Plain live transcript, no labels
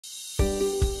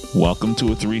Welcome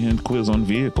to a 3-hint quiz on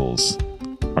vehicles.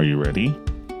 Are you ready?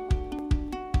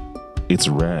 It's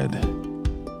red.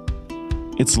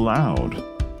 It's loud.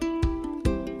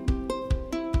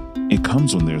 It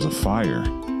comes when there's a fire.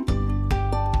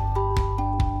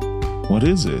 What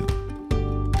is it?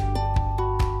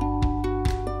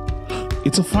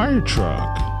 It's a fire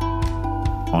truck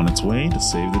on its way to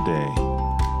save the day.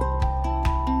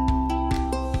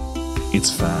 It's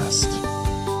fast.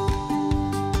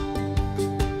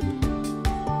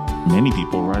 Many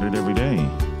people ride it every day.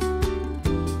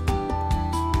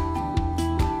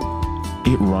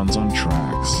 It runs on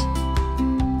tracks.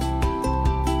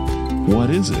 What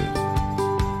is it?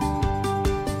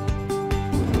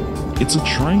 It's a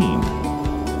train,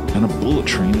 and a bullet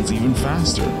train is even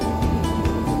faster.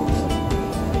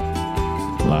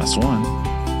 Last one.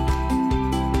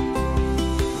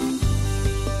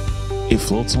 It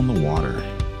floats on the water.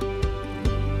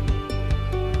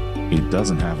 It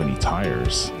doesn't have any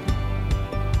tires.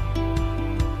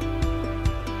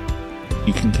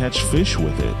 You can catch fish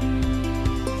with it.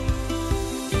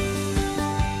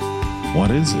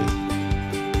 What is it?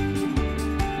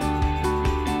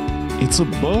 It's a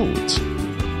boat.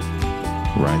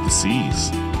 Ride the seas.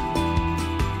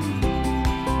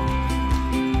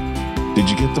 Did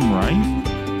you get them right?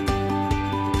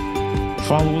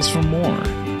 Follow us for more.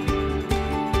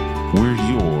 We're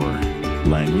your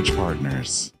language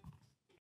partners.